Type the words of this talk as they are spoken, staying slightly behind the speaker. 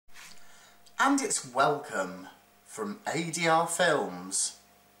And it's welcome from ADR Films.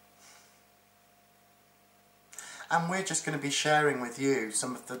 And we're just going to be sharing with you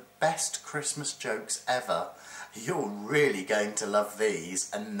some of the best Christmas jokes ever. You're really going to love these,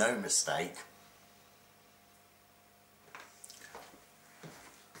 and no mistake.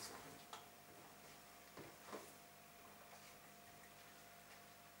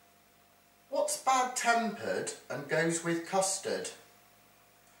 What's bad-tempered and goes with custard?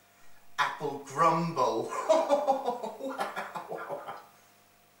 Apple grumble.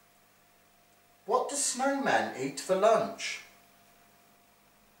 What do snowmen eat for lunch?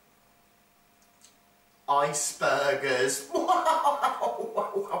 Iceburgers.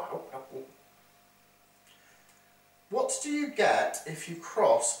 What do you get if you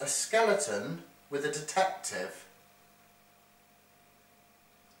cross a skeleton with a detective?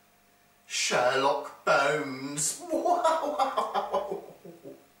 Sherlock Bones.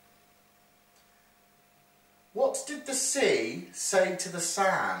 What did the sea say to the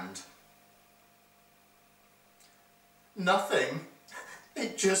sand? Nothing.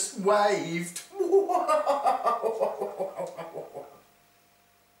 It just waved.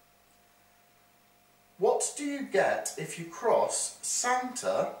 What do you get if you cross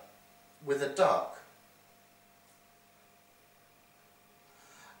Santa with a duck?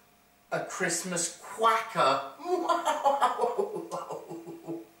 A Christmas quacker.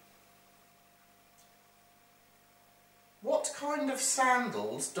 What kind of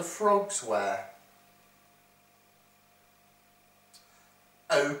sandals do frogs wear?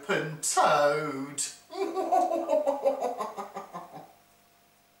 Open-toed.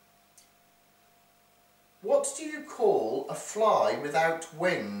 What do you call a fly without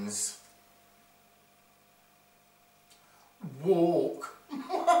wings? Walk.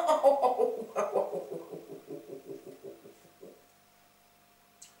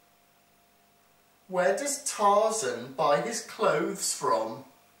 Where does Tarzan buy his clothes from?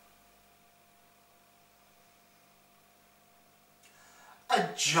 A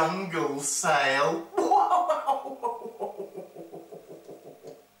jungle sale.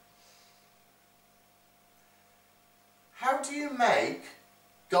 How do you make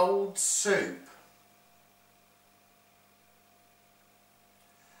gold soup?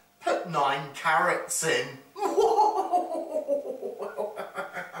 Put 9 carrots in.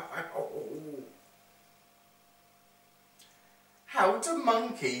 How do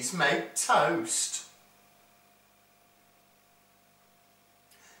monkeys make toast?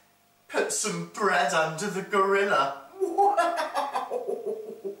 Put some bread under the gorilla.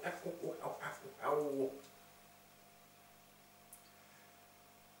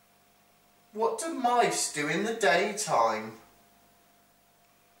 What do mice do in the daytime?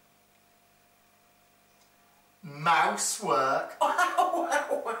 Mousework.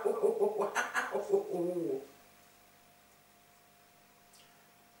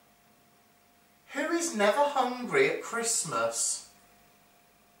 Who is never hungry at Christmas?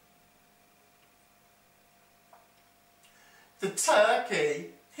 The turkey.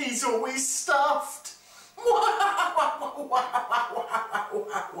 He's always stuffed.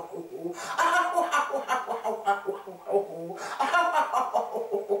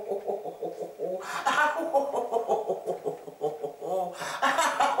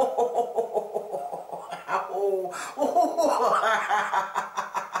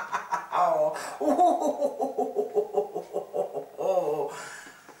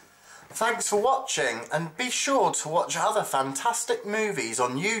 Thanks for watching, and be sure to watch other fantastic movies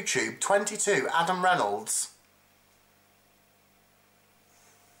on YouTube 22 Adam Reynolds.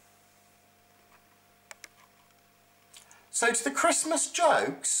 So to the Christmas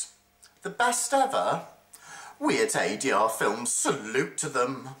jokes, the best ever, we at ADR Films salute to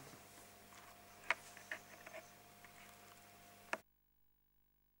them.